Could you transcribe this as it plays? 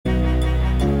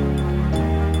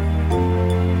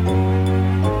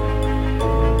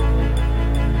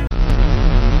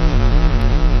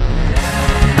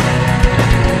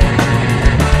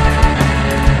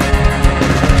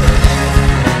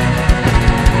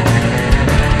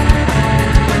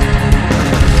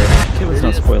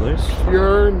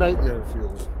nightmare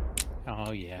fuel.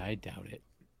 Oh yeah, I doubt it.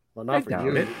 Well, not for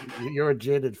you. You're a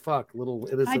jaded fuck, little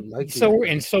innocent Mikey.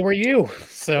 So are you.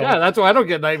 So yeah, that's why I don't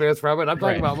get nightmares from it. I'm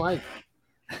talking about Mike.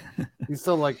 He's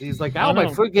still like, ow, my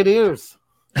freaking ears.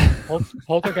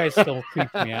 Poltergeist still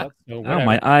creeps me out. So oh,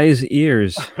 my eyes,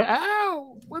 ears.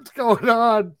 Ow, what's going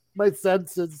on? My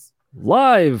senses.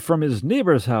 Live from his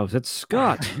neighbor's house, it's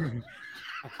Scott.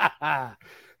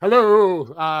 Hello,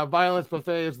 Violence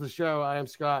Buffet is the show. I am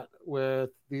Scott with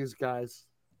these guys.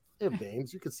 They have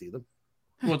names. You can see them.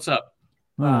 What's up?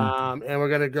 And we're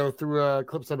going to go through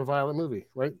clips of a violent movie,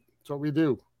 right? That's what we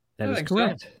do. That is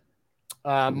correct.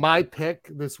 So. My pick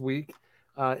this week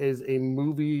is a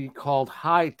movie called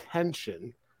High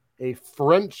Tension, a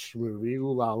French movie,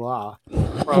 ooh la la,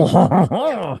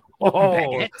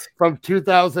 from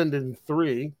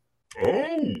 2003.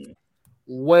 Oh.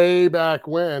 Way back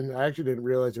when. I actually didn't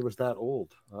realize it was that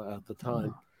old at the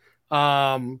time.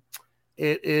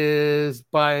 It is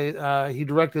by, he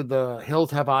directed the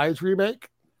Hills Have Eyes remake.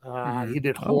 He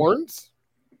did Horns.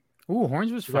 Ooh,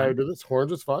 Horns was fun. Horns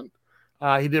was fun.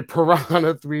 He did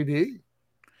Piranha 3D.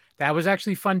 That was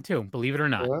actually fun too, believe it or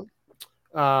not. Yeah.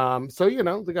 So, you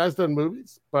know, the guy's done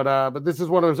movies, but this is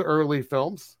one of his early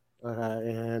films.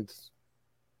 And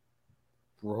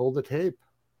roll the tape.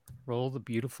 Roll the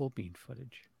beautiful bean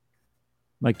footage.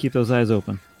 Mike, keep those eyes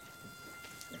open.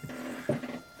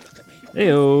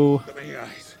 Heyo.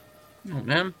 Oh,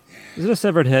 man. Is it a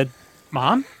severed head?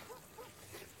 Mom?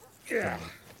 Yeah.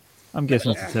 I'm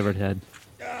guessing it's a severed head.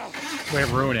 Way to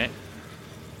ruin it.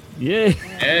 Yay.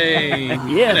 Hey.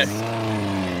 Yes.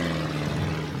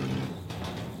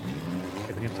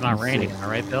 It's not raining, all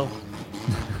right, Bill?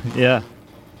 Yeah.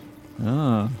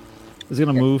 Oh. Is it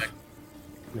going to move?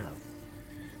 No.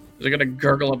 Is it going to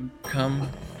gurgle up cum?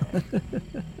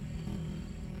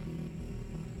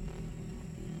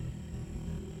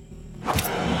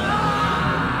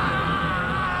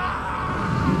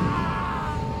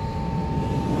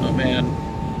 Oh, man.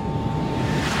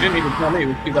 You didn't even tell me it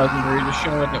was 2003. You just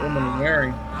showing what that woman was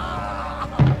wearing.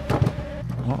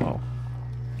 Uh-oh.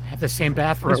 Have the same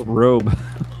bathrobe. This robe.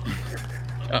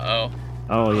 Uh-oh.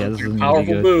 Oh, yeah, this is a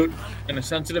powerful boot and a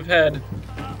sensitive head.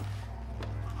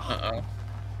 Uh-oh.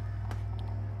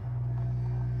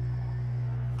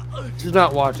 She's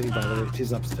not watching, by the way.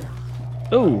 She's upstairs.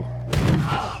 Oh.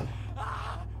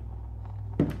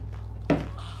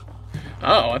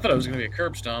 Oh, I thought it was going to be a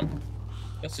curb stomp.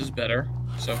 This is better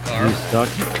so far. You stuck?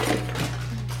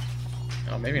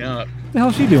 Oh, maybe not. What the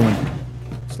hell's she doing?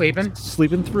 Sleeping?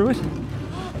 Sleeping through it?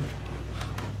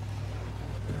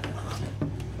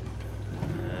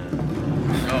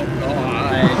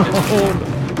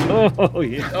 Oh, God. Oh,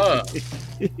 yeah.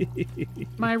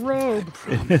 My robe.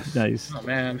 Nice. Oh,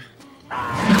 man.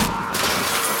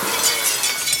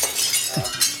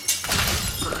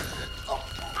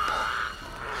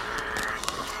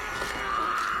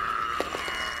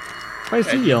 Why is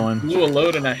he yelling? Blew a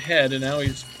load in a head, and now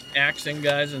he's axing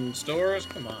guys in stores?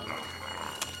 Come on.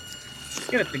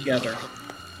 Get it together.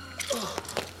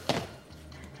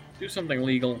 Do something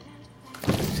legal.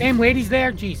 Same lady's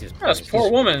there? Jesus. Oh, this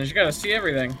poor woman. She's got to see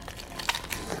everything.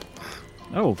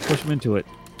 Oh, push him into it.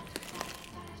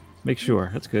 Make sure.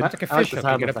 That's good. It's like a fish hook.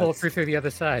 You gotta pull it through the other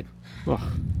side.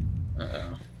 Oh.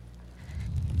 Uh-oh.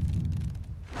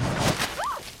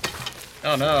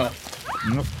 Oh, no.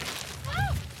 Nope.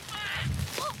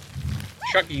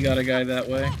 Chucky got a guy that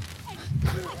way.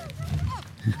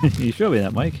 You showed me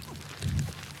that, Mike.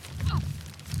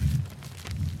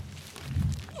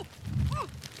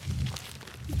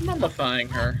 Mummifying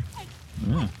her.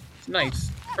 Yeah. It's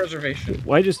nice. Preservation.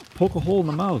 Why just poke a hole in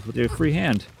the mouth with your free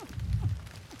hand?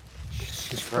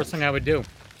 First thing I would do.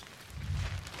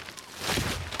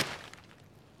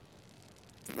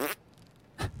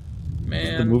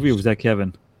 Man. The movie, or was that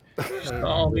Kevin? Just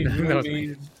all these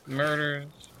movies, murders,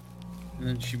 and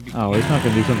then she became... Oh, he's not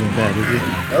going to do something bad, is he?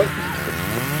 Nope.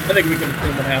 I think we can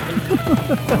assume what happened.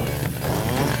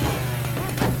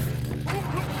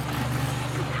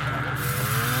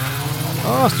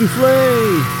 Oh,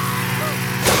 souffle!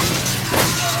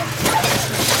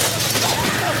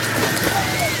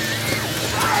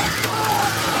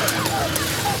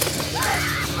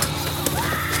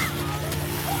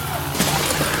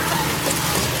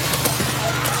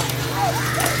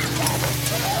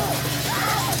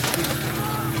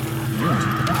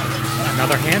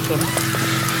 Another handsome.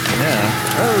 Yeah.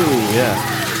 Oh, yeah.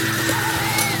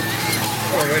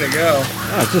 Oh, way to go.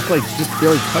 Oh, it's just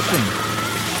barely touching.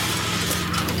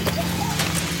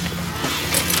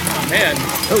 Oh, man.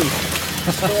 Oh.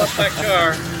 Pull up that car.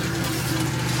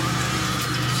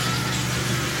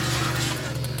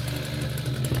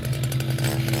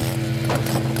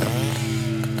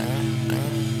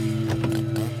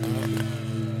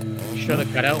 show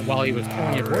the cutout while he was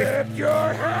pulling your voice.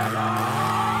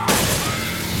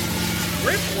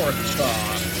 Ripworth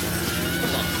sauce.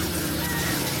 Come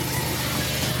on.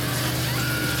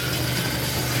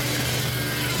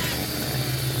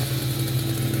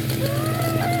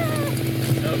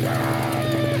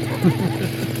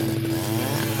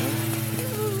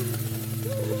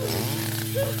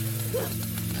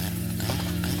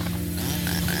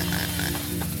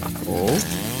 Oh.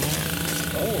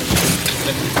 Oh,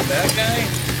 that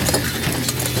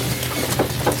guy?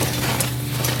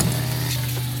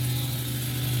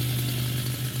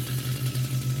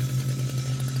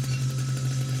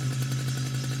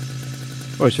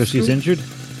 Oh, so she's injured?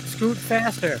 Scoot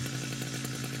faster.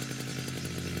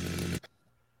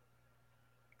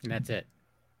 And that's it.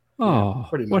 Oh,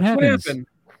 pretty what much. What happens? happened?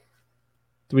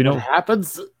 Do we know? What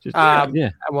happens? Just-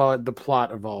 Yeah. Well, the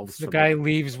plot evolves. The from guy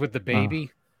leaves with the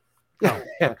baby. Yeah.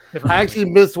 I actually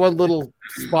missed one little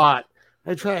spot. I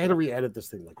had to re-edit this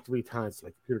thing like 3 times so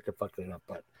my computer kept fucking it up.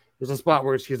 But there's a spot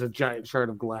where she has a giant shard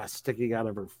of glass sticking out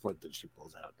of her foot that she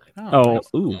pulls out. Oh,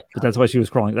 ooh, but that's why she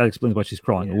was crawling. That explains why she's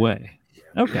crawling away.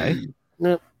 Okay.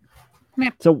 Yep.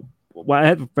 So, I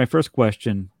had my first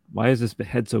question: why is this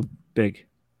head so big?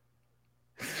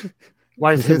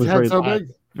 Why is His head his was head very so large. big?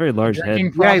 Very large head.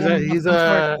 Drinking Yeah,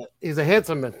 problem? he's a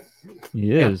handsome man.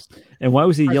 He is. And why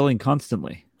was he yelling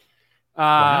constantly?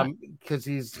 Because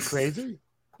he's crazy.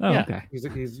 Oh, Yeah. okay. He's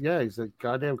a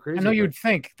goddamn crazy. I know man. you'd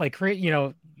think like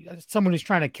someone who's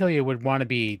trying to kill you would want to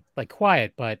be like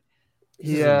quiet, but this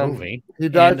is a movie. He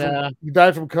died. And, he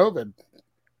died from COVID.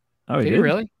 Oh, he did did? he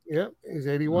really? Yep, he's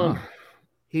 81. Oh.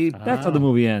 He That's how the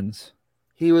movie ends.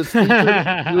 he was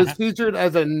featured, he was featured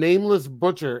as a nameless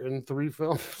butcher in 3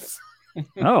 films.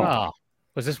 Oh, Oh,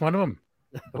 was this one of them?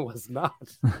 It was not.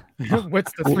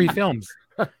 What's the 3 films?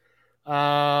 The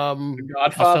Um,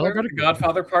 Godfather, celebrate The it.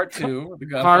 Godfather Part 2, The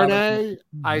Godfather. Carne,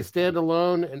 I Stand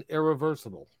Alone, and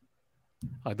Irreversible.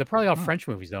 They're probably all French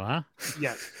movies, though, huh?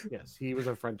 Yes, he was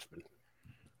a Frenchman.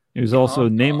 he was also Oh.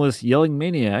 nameless yelling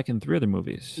maniac in 3 other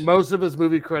movies. Most of his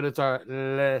movie credits are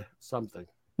Le something.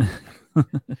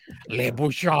 Les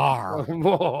Bouchards.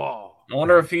 Oh. I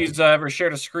wonder if he's ever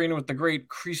shared a screen with the great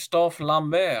Christophe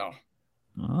Lambert.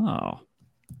 Oh.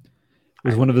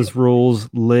 Was one of his roles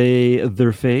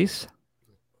Leatherface?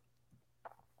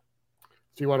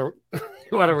 Do you want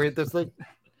to rate this thing?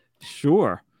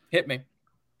 Sure. Hit me.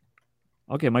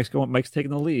 Okay, Mike's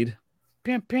taking the lead.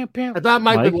 Pam, pam, pam. I thought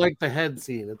Mike would Mike? like the head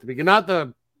scene at the beginning, not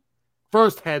the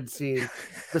first head scene,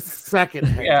 the second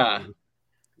head Yeah. scene.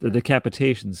 The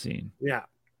decapitation scene. Yeah.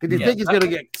 Did you Yeah. think he's going to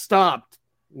get stopped?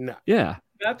 No. Yeah.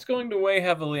 That's going to weigh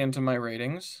heavily into my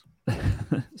ratings.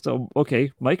 So,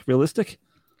 okay, Mike, realistic?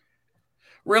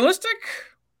 Realistic?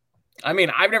 I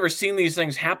mean, I've never seen these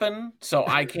things happen, so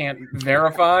I can't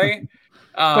verify.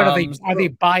 But are they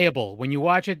buyable when you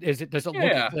watch it? Does it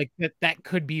Yeah. look like that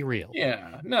could be real?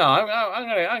 Yeah, no,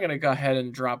 I'm gonna go ahead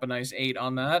and drop a nice 8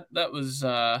 on that. That was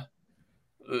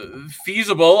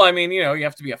feasible. I mean, you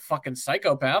have to be a fucking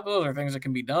psychopath. Those are things that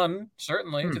can be done,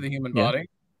 certainly, to the human Yeah. body.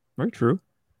 Very true.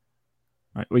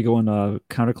 All right, we going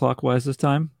counterclockwise this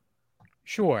time?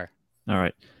 Sure. All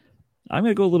right. I'm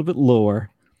going to go a little bit lower.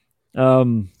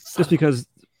 Just because,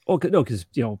 because,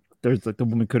 there's like the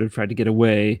woman could have tried to get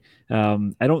away. I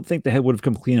don't think the head would have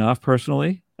come clean off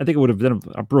personally. I think it would have been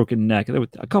a broken neck. There was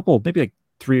a couple, maybe like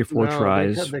 3 or 4 No,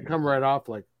 tries. They come right off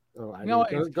like, No, go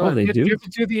Oh, ahead. they Did do? you have to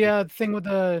do the thing with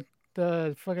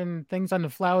the fucking things on the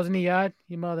flowers in the yard?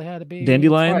 Your mother had a baby.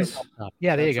 Dandelions?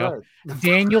 Yeah, there you That's go. right.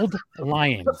 Daniel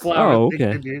Lions. Oh,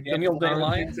 okay. Daniel Day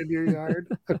Lion. in your yard.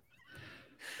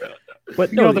 But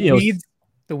You know no, the weeds.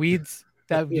 The weeds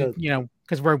that Yeah.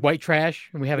 because we're white trash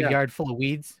and we have a Yeah. yard full of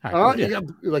weeds. All Oh, right, you got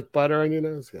like butter on your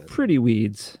nose. Good. pretty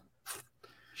weeds.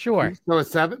 sure. So a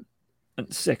 7?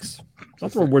 6.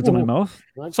 Don't throw words in my mouth.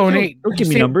 So an Don't- 8. don't give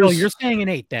me Bill, numbers. you're saying an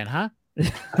 8 then, huh?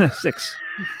 6. It's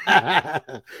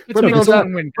Put a Bill big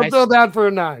down, win, put guys. Bill down for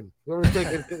a 9. Whoever's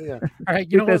taking, yeah. All right,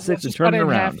 Take that let's 6 and just turn cut it in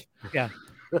around. half. Yeah,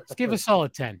 let's give a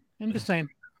solid 10. I'm just saying.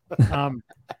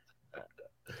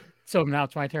 So now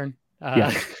it's my turn.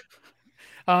 Yeah.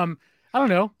 I don't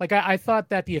know. Like I thought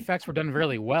that the effects were done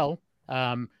really well.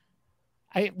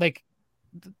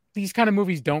 These kind of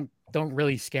movies don't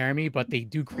really scare me, but they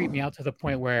do creep me out to the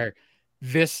point where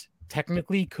this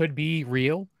technically could be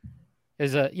real.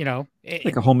 Is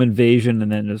Like a home invasion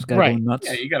and then this guy Right. going nuts.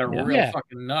 Yeah, you got a real Yeah.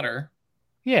 fucking nutter.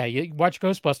 yeah, you watch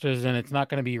Ghostbusters and it's not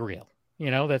going to be real. You're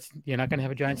not going to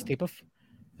have a giant steep of,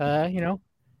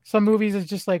 some movies is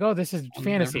just like, oh, this is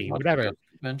fantasy, Never watched whatever. Ghost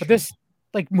Adventure. But this,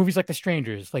 like movies like The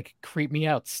Strangers, like creep me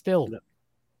out still,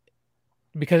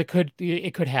 because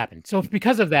it could happen. So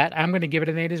because of that, I'm going to give it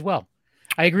an 8 as well.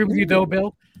 I agree with you though,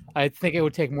 Bill. I think it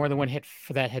would take more than one hit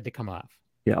for that head to come off.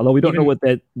 Yeah, although we don't know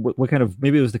Even- what kind of,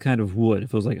 maybe it was the kind of wood. If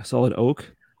it was like a solid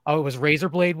oak. Oh, it was razor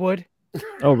blade wood.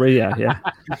 Oh, right, yeah.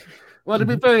 Well, to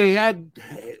be fair, he had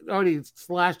already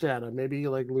slashed at him. Maybe he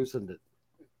like loosened it.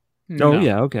 Oh, No.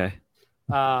 yeah, okay.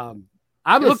 I'm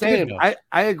It the looked good, same. though.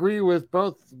 I agree with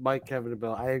both Mike, Kevin, and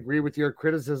Bill. I agree with your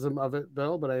criticism of it,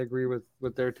 Bill, but I agree with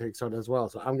their takes on it as well.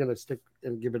 So I'm going to stick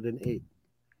and give it an 8.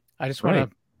 I just want Right.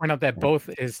 to point out that both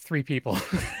is 3 people.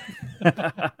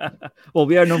 Well,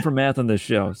 we are known for math on this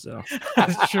show, so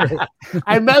That's true.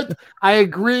 I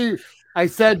agree. I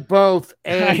said both I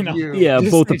and know. you. yeah,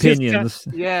 Just- both it just- opinions.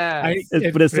 Yeah.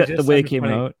 But it's the just way it sounded came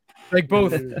funny. out. Like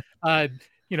both,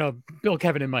 Bill,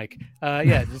 Kevin, and Mike.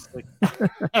 Yeah, just like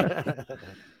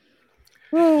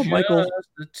Oh, Michael. Just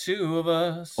the two of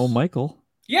us. Oh, Michael.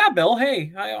 Yeah, Bill.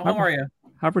 Hey, how are you?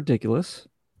 How ridiculous.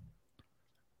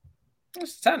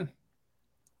 It's 10.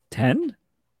 10?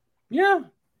 Yeah,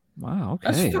 Wow,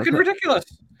 okay. that's fucking ridiculous.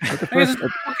 That's the I mean, first,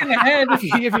 it's fucking ahead.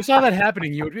 if you saw that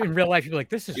happening, you would in real life you'd be like,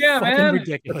 "This is Yeah, fucking man.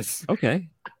 ridiculous." okay.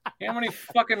 You know how many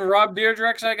fucking Rob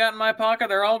Deirdre's I got in my pocket?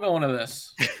 They're all going to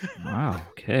this. Wow,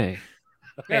 okay.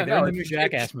 Hey, they're in the new it's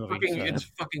Jackass movie, Fucking, so. It's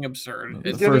fucking absurd. The He's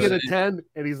It's giving first- it a 10,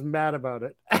 and he's mad about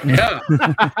it. yeah.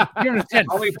 You're in a 10.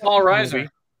 Only Paul Reiser. movie.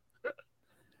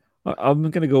 I'm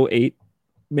going to go 8,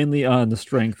 mainly on the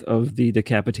strength of the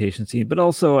decapitation scene, but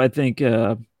also I think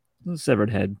the severed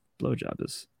head blowjob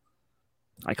is.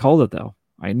 I called it, though.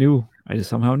 I knew. I just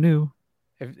somehow knew.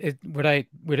 Would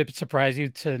it surprise you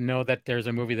to know that there's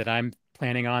a movie that I'm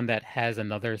planning on that has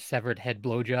another severed head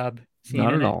blowjob scene?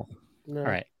 Not in at it? all. No. All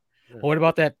right. Yeah. Well, what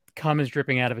about that cum is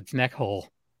dripping out of its neck hole?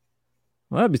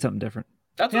 Well, that'd be something different.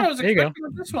 That's Yeah, what I was there you go. expecting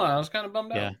with this one. I was kind of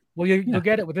bummed Yeah. out. Well, you'll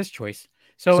get it with this choice.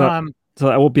 So, So- So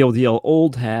I won't be able to yell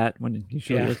 "old hat" when you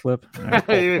show Yeah. your clip. All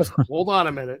right. Hold on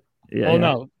a minute. Yeah, well, yeah.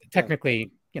 no,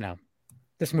 technically,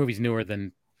 this movie's newer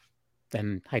than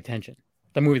High Tension,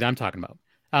 the movie that I'm talking about.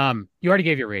 You already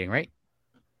gave your rating, right?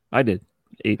 I did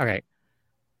 8. Okay.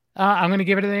 I'm going to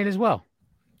give it an 8 as well.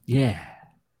 Yeah.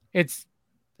 It's,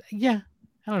 I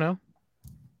don't know.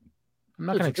 I'm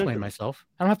not It's going to explain ridiculous. myself.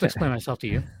 I don't have to explain myself to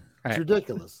you. It's Right.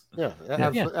 ridiculous. Yeah,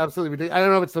 Yeah. absolutely ridiculous. I don't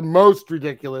know if it's the most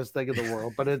ridiculous thing in the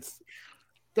world, but it's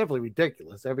definitely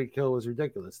ridiculous. Every kill was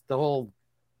ridiculous. The whole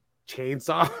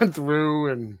chainsaw through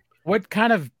and What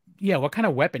kind of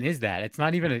weapon is that? It's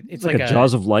not even it's like like a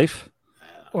Jaws of Life.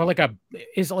 or like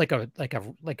is it like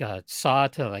a saw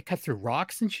to like cut through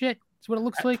rocks and shit? That's what it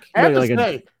looks like. I have Like to a-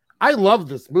 say, I love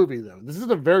this movie though. This is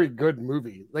a very good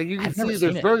movie. Like you can I've never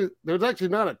see, seen there's actually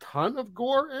not a ton of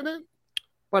gore in it,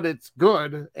 but it's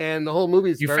good, and the whole movie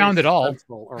is You very found it all.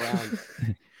 suspenseful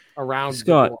around the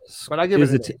Scott, gore. But I give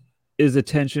is it. it is the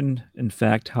tension in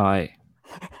fact high?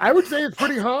 I would say it's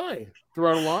pretty high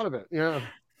throughout a lot of it. Yeah.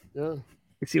 You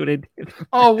see what I did?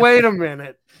 Oh, wait a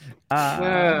minute.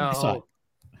 I saw it.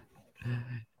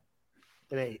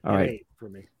 An 8. All An right. 8 for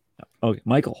me. Okay,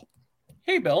 Michael.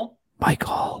 Hey, Bill.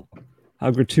 Michael. How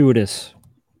gratuitous.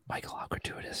 Michael, how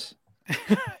gratuitous.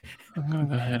 I'm gonna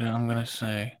go ahead and I'm gonna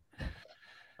say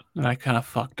that I kind of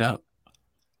fucked up.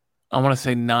 I want to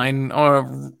say 9,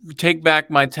 or take back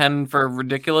my 10 for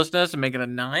ridiculousness and make it a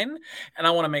 9, and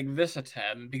I want to make this a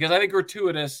 10 because I think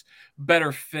gratuitous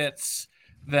better fits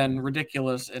than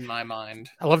ridiculous in my mind.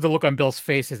 I love the look on Bill's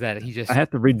face. Is that he just I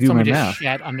have to redo my someone just math.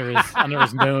 shat under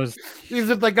his nose. He's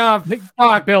just like, oh,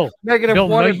 fuck. Bill, Negative Bill,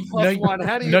 1 no, and plus 1.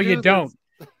 How do you no, do you this? don't.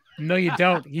 No, you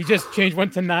don't. You just change 1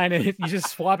 to 9, and you just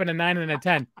swap in a 9 and a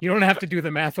 10. You don't have to do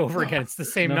the math over again. It's the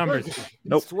same No. numbers. He's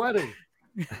Nope. sweating.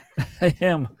 I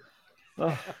am.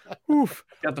 Oof.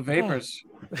 Got the vapors.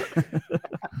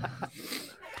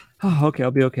 Oh, okay,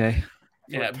 I'll be okay.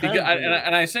 Yeah, For because, 10,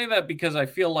 and I say that because I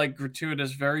feel like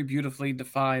gratuitous very beautifully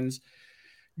defines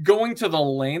going to the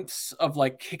lengths of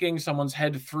like kicking someone's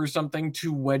head through something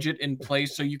to wedge it in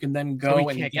place so you can then So he go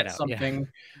and can't get get out, yeah. something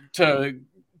to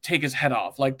take his head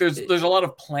off. Like there's a lot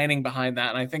of planning behind that,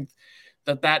 and I think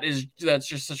that's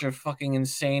just such a fucking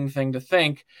insane thing to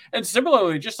think. And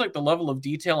similarly, just like the level of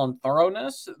detail and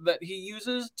thoroughness that he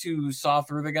uses to saw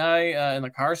through the guy in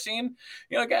the car scene,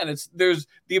 again, there's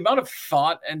the amount of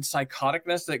thought and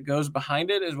psychoticness that goes behind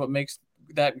it is what makes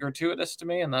that gratuitous to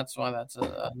me, and that's why that's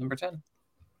a number 10.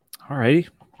 All righty.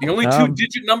 The only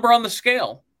two-digit number on the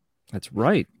scale. That's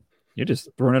right. You're just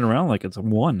throwing it around like it's a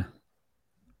 1.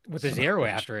 With a 0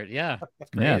 after it. Yeah.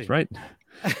 Yeah, that's right.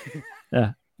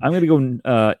 Yeah. I'm going to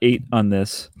go 8 on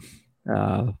this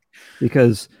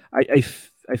because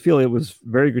I feel it was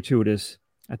very gratuitous.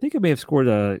 I think I may have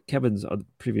scored Kevin's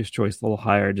previous choice a little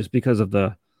higher just because of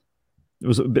it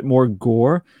was a bit more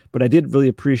gore, but I did really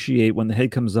appreciate when the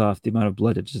head comes off, the amount of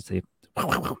blood. It's just a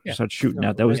Yeah. start shooting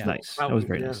out. That was Yeah. nice. That was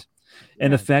very Yeah. nice.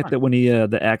 And Yeah, the fact fun. that when he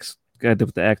the axe guy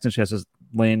with the axe and chest is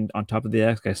laying on top of the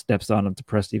axe, guy steps on him to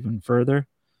press even further.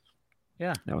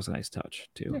 Yeah. That was a nice touch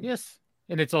too. Yes,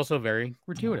 and it's also very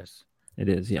gratuitous. It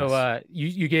is, yes. So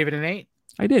you gave it an 8.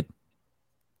 I did.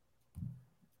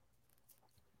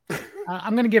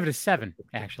 I'm going to give it a 7,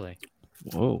 actually.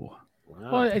 Whoa.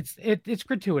 Wow. Well, it's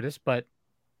gratuitous, but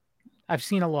I've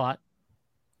seen a lot.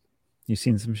 You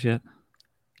seen some shit?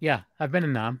 Yeah, I've been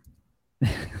in Nam.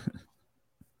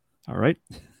 All right.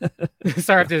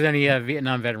 Sorry if there's any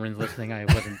Vietnam veterans listening. I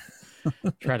wasn't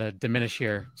trying to diminish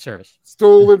your service.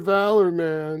 Stolen valor,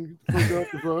 man. Forgot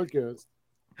the broadcast.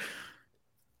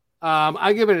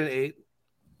 I give it an 8.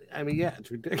 I mean, yeah, it's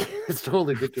ridiculous. It's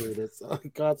totally gratuitous.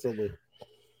 Constantly.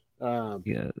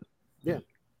 Yeah.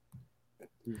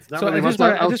 It's not So really I much just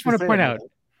else want to say point about out.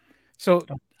 it. So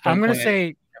I'm going to point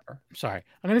say, sorry,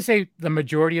 I'm going to say the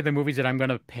majority of the movies that I'm going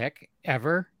to pick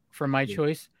ever for my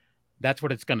choice, that's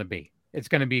what it's going to be. It's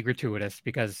going to be gratuitous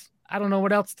because I don't know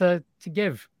what else to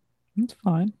give. It's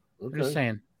fine. I'm just Okay.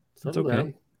 saying. Settle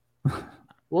okay. down.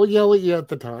 We'll yell at you at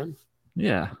the time.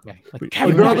 Yeah. Yeah, We-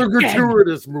 Kevin, Another again.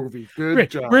 gratuitous movie. Good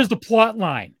job. Where's the plot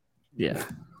line? Yeah.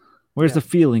 Where's Yeah. the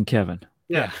feeling, Kevin?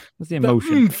 Yeah. What's the The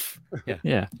emotion? oomph.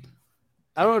 Yeah.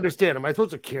 I don't understand. Am I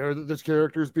supposed to care that this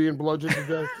character is being bludgeoned to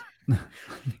death?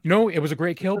 You know, it was a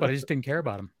great kill, but I just didn't care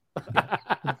about him.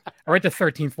 All right, the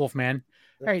 13th Wolf Man.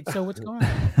 All right, so what's going on?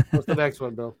 What's the next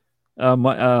one, Bill?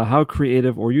 How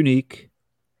creative or unique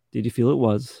did you feel it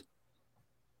was?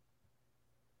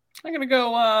 I'm gonna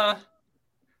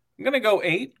go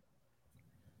 8.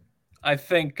 I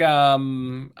think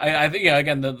I think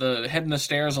again the head and the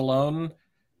stairs alone,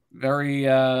 very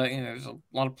there's a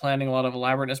lot of planning, a lot of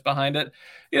elaborateness behind it.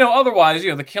 Otherwise,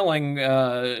 the killing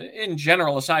in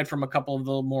general, aside from a couple of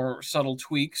the more subtle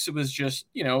tweaks, it was just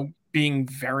being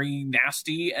very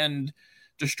nasty and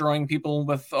destroying people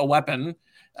with a weapon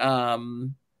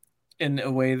in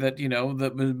a way that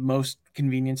that would most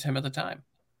convenience him at the time.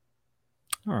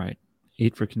 All right.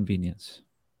 8 for convenience.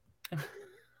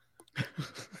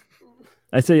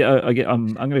 I say again,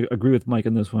 I'm going to agree with Mike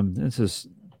on this one. This is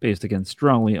based again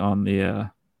strongly on the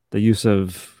use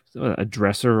of a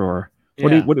dresser or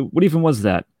Yeah. what even was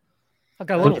that? Like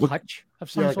a little what- hutch of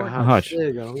some Yeah, like sort. a hutch. There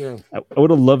you go. Yeah. I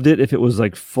would have loved it if it was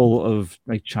like full of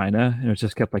like china and it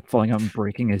just kept like falling out and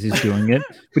breaking as he's doing it.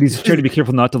 But he's trying to be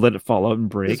careful not to let it fall out and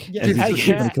break Yeah, as he's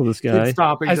yeah. trying to kill this Keep guy.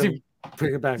 stopping As to he-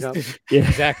 pick it back up. Yeah.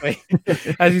 Exactly.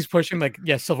 As he's pushing, like,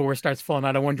 silverware starts falling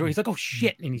out of one drawer. He's like, oh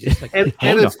shit. And he's just like, And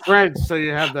Hold it's French, so you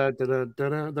have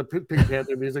the Pink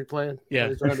Panther music playing. Yeah. What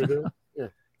he's trying to do.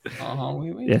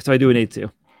 Yeah, so I do an 8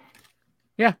 too.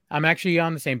 yeah, I'm actually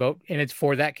on the same boat. And it's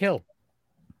for that kill.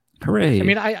 Hooray. I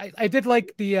mean, I did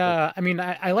like the,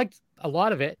 I liked a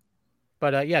lot of it.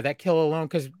 But yeah, that kill alone,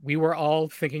 because we were all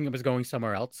thinking it was going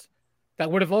somewhere else.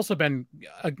 That would have also been,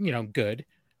 good.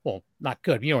 Well, not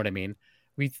good. You know what I mean?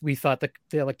 We thought the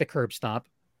curb stomp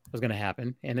was going to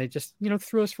happen, and it just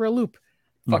threw us for a loop.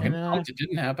 Fucking Mhm. pumped it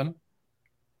didn't happen.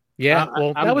 Yeah,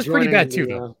 well, I'm that was pretty joining bad too,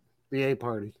 though. The A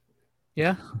party.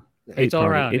 Yeah, Eight it's all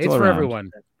party. around. It's It's all for around.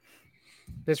 everyone.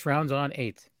 This round's on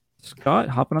 8. Scott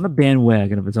hopping on the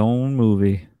bandwagon of his own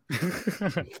movie.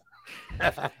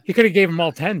 He could have gave them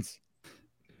all 10s.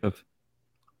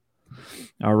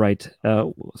 All right.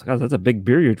 Scott, that's a big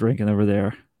beer you're drinking over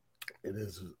there. It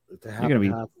is. It's a You're half going to and be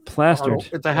half. plastered. Arnold.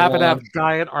 It's a half and half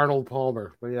diet Arnold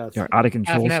Palmer. But yes. You're out of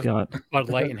control, half. Scott. Bud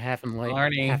Light and half and light.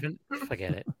 Arnie. Half and,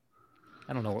 forget it.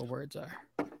 I don't know what words are.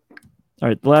 All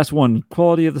right. The last one,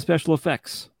 quality of the special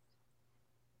effects.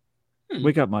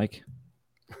 Wake up, Mike.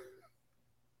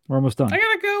 We're almost done. I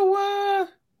gotta go.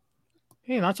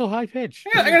 Hey, not so high pitched.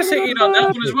 I gotta say 8 on that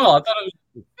one as well. I thought it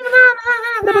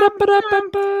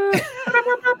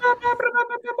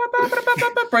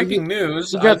was breaking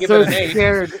news. You I'll got give so it an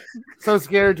 8.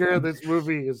 scared during this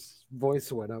movie. His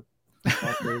voice went up.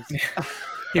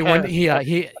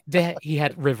 He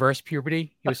had reverse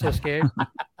puberty. He was so scared.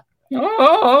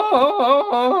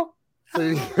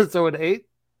 So an 8.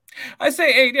 I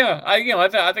say 8. Yeah,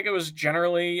 I think it was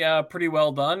generally pretty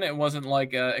well done. It wasn't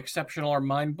like exceptional or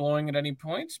mind blowing at any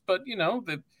points, but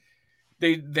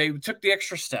they took the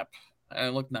extra step.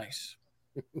 It looked nice.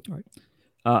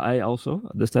 I also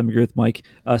this time agree with Mike,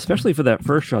 especially for that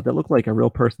first shot. That looked like a real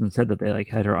person said that they like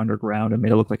had her underground and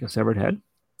made it look like a severed head.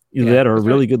 Either Yeah, that or a that's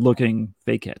really good looking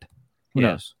fake head. Who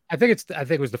Yeah. knows? I think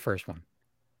it was the first one,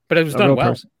 but it was A done real well.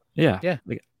 person. Yeah. Yeah.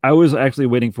 Like I was actually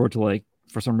waiting for it to like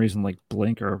for some reason like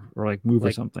blink or like move or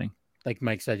Like, something. Like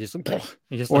Mike said, just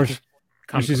he just Or like, she-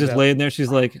 comes she's just out. laying there. She's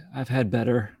like, I've had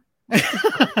better,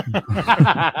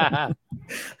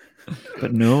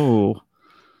 but no.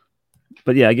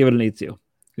 But yeah, I give it an 8 too.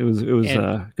 It was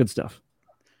And- good stuff.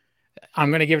 I'm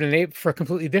going to give it an 8 for a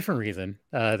completely different reason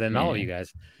than all of Yeah. you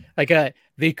guys. Like,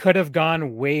 they could have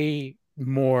gone way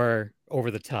more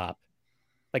over the top.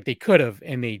 Like, they could have,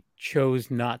 and they chose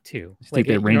not to. You think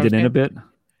they you know reined what it I'm in a saying?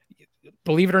 bit?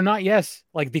 Believe it or not, yes.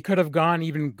 Like, they could have gone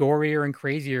even gorier and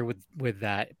crazier with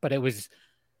that, but it was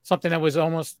something that was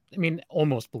almost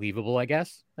believable, I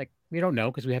guess. Like, we don't know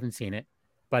because we haven't seen it,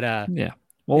 but Yeah. it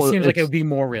Well, seems like it it's- would be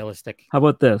more realistic. how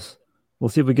about this? We'll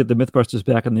see if we get the MythBusters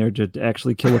back in there to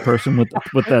actually kill a person with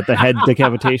the head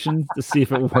decapitation to see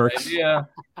if it works. Yeah.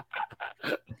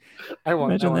 I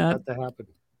want Imagine that to happen.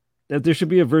 There should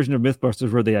be a version of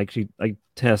MythBusters where they actually like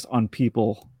test on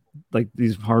people, like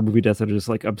these horror movie deaths that are just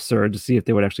like absurd, to see if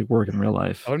they would actually work in real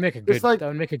life. That would make a good. like- that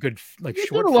would make a good like You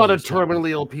short. get a lot film of or something. terminally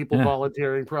ill people Yeah.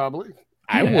 volunteering, probably.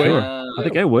 I Yeah, would. sure. I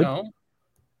think I would. No.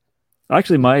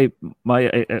 Actually,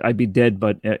 I'd be dead,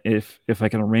 but if I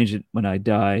can arrange it when I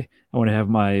die, I want to have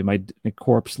my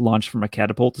corpse launched from a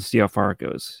catapult to see how far it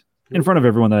goes in front of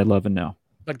everyone that I love and know.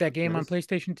 Like that game on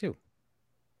PlayStation 2.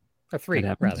 Or 3, That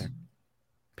happens. rather.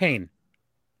 Pain.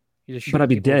 You just shoot But I'd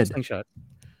be people with a dead. slingshot.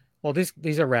 Well, these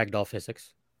are ragdoll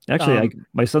physics. Actually,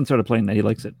 my son started playing that. He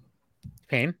likes it.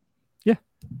 Pain? Yeah.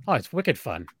 Oh, it's wicked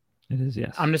fun. It is,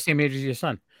 yes. I'm the same age as your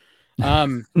son.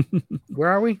 Where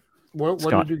are we? What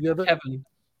Scott. did you give it? Kevin.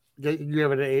 You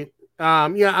give it an 8.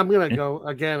 Yeah, I'm gonna go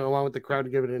again along with the crowd to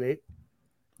give it an 8.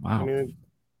 Wow. I mean,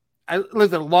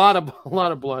 listen, a lot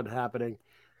of blood happening,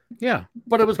 Yeah.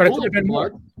 but it was But it cool could have been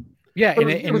blood. more. Yeah, But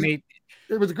and it it was- made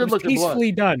It was a it good was looking blood.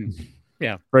 tastefully done.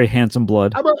 Very handsome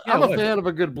blood. I'm Yeah, a it was. fan of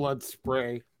a good blood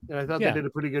spray, and I thought Yeah. they did a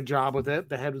pretty good job with it.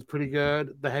 The head was pretty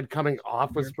good. The head coming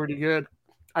off was pretty good.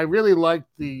 I really liked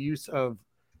the use of,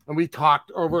 and we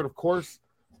talked over it, of course.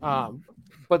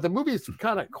 But the movie's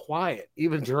kind of quiet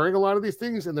even during a lot of these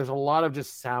things, and there's a lot of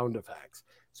just sound effects.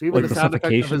 So even Like the sound effects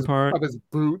suffocation part? of his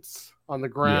boots on the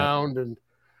ground, and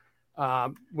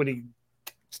when he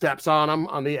steps on them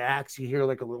on the axe, you hear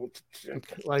like a little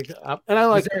like, and I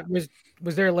like.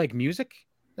 Was there like music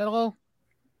at all?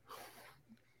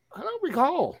 I don't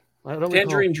recall.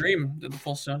 Tangerine Dream did the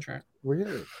full soundtrack.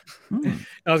 Weird.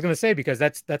 I was gonna say because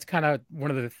that's kind of one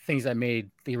of the things that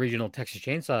made the original Texas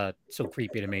Chainsaw so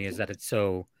creepy to me is that it's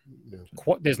so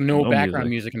there's no No background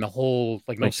music. music in the whole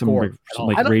like no Like some, score. ra- at some all.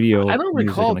 like I don't- radio. I don't music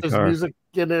recall in if the there's car. music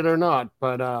in it or not,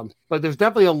 but there's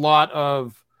definitely a lot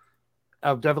of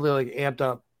definitely like amped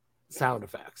up sound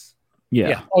effects.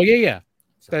 Yeah. Oh yeah.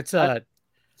 So That's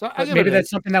so I give maybe it that's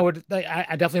something that would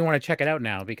I definitely want to check it out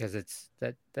now because it's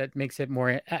that makes it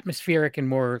more atmospheric and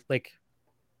more like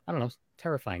I don't know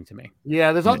terrifying to me.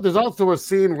 yeah. There's also a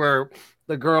scene where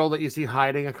the girl that you see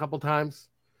hiding a couple times,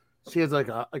 she has like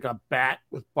a bat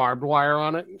with barbed wire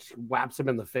on it, and she whaps him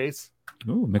in the face.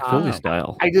 Ooh, McFoley Oh.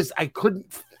 style. I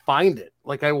couldn't find it.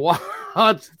 Like I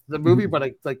watched the movie, but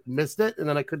I like missed it, and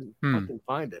then I couldn't fucking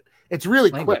find it. It's really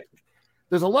Find quick.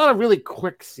 There's a lot of really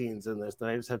quick scenes in this that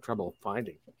I just have trouble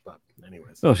finding. But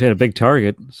anyways, Oh, she had a big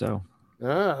target, so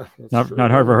that's not true.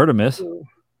 hard for her to miss.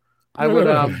 I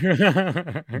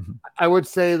would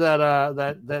say that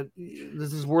that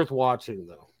this is worth watching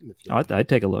though. If you- I'd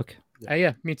take a look.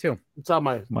 Yeah, me too. It's on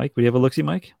my Mike, would you have a look-see,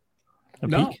 Mike? A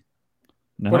No. peek?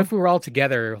 No. What if we were all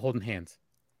together holding hands?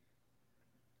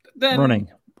 Then running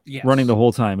yes. the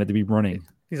whole time? Had to be running.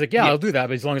 He's like, yeah, Yeah. I'll do that,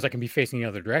 but as long as I can be facing the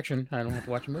other direction, I don't have to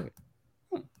watch a movie.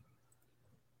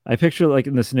 I picture like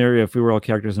in the scenario, if we were all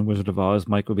characters in Wizard of Oz,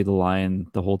 Mike would be the lion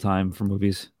the whole time for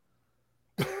movies.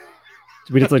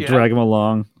 We just like Yeah. drag him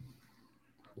along.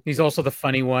 He's also the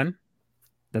funny one.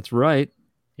 That's right.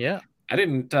 Yeah. I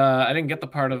didn't get the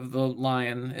part of the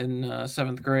lion in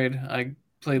 7th grade. I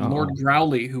played Oh. Lord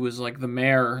Growly, who was like the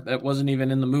mayor that wasn't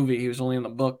even in the movie. He was only in the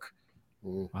book.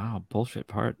 Wow, bullshit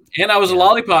part. And I was a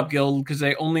Lollipop Guild because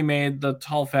they only made the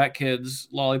tall fat kids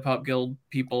Lollipop Guild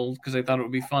people because they thought it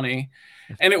would be funny.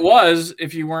 And it was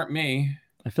if you weren't me.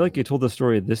 I feel like you told the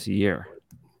story this year.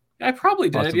 I probably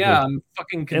did. Possibly. Yeah, I'm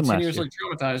fucking And last continuously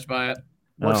traumatized by it.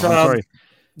 What's Oh, I'm up? sorry.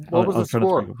 What was I the trying to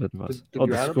score? think of Wizard of Oz. Did Oh,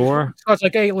 you the add it? score. So it's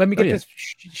like, hey, let me get yeah. this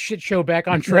shit show back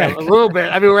on track. A little bit.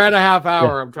 I mean, we're at a half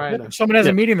hour. I'm trying to. Someone has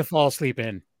Yeah. a meeting to fall asleep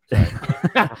in.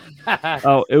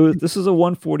 Oh, this is a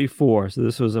 144, so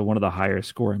this was one of the higher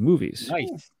scoring movies.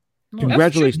 Nice.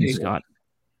 Congratulations, That's Scott.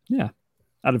 Yeah,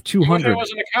 out of Even if 200. I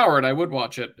wasn't a coward, I would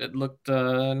watch it. It looked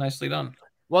nicely done.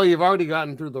 Well, you've already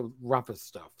gotten through the roughest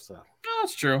stuff, so Oh,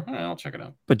 that's true. All right, I'll check it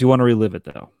out. But do you want to relive it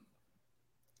though?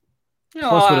 Yeah,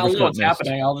 Plus whatever I'll know Scott what's missed.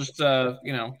 happening. I'll just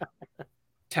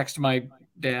text my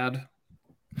dad.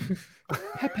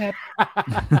 Pep, pep.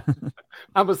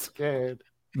 I'm scared.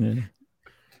 Yeah.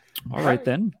 All right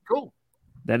then. Cool.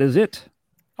 That is it.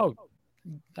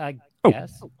 I Oh.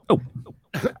 guess.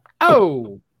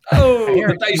 Oh, Oh, I hear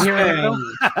the it. dice You hear it,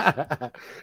 man.